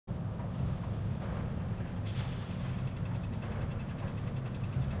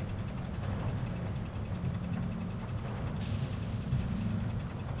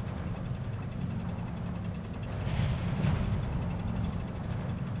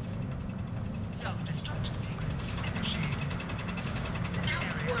Self-destruct sequence initiated. This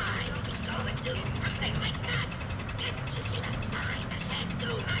area Why is would you go and do something like that? Didn't you see the sign that said do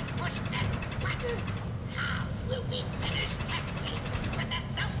not push this button? How will we finish testing when the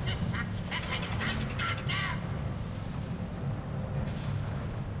self-destruct mechanism active?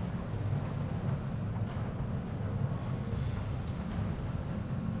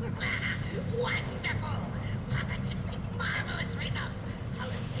 Wonderful! Positively marvelous results! Hull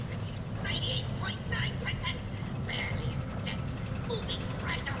integrity 98.9%! Barely in dent, moving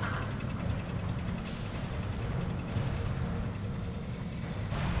right along!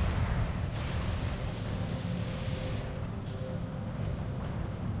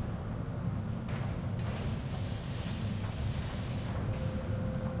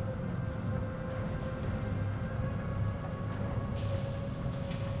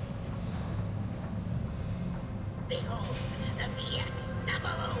 Behold, the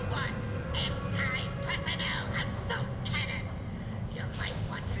VX-001 anti-personnel assault cannon! You might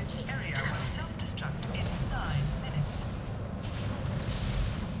want to This take area cover. will self-destruct in 9 minutes.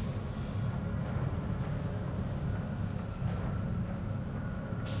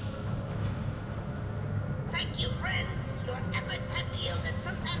 Thank you, friends! Your efforts have yielded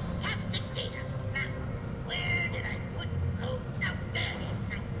some fantastic data. Now, where did I put... Oh, no, there it is.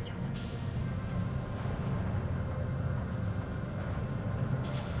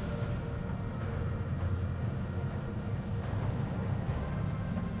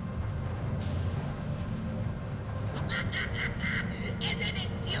 Isn't